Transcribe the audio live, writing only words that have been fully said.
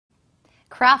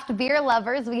Craft beer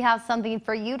lovers, we have something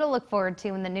for you to look forward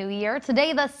to in the new year.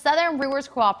 Today, the Southern Brewers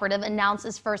Cooperative announced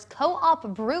its first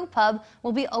co-op brew pub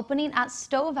will be opening at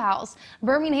Stovehouse.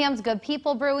 Birmingham's Good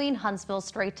People Brewing, Huntsville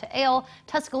Straight to Ale,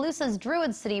 Tuscaloosa's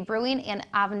Druid City Brewing, and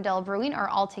Avondale Brewing are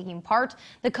all taking part.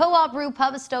 The co-op brew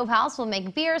pub at Stovehouse will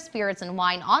make beer, spirits, and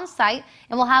wine on site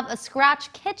and will have a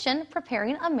scratch kitchen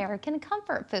preparing American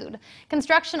comfort food.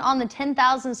 Construction on the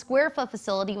 10,000 square foot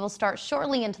facility will start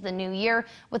shortly into the new year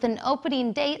with an opening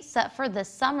date set for this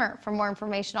summer. For more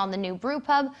information on the new brew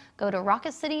pub, go to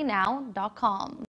rocketcitynow.com.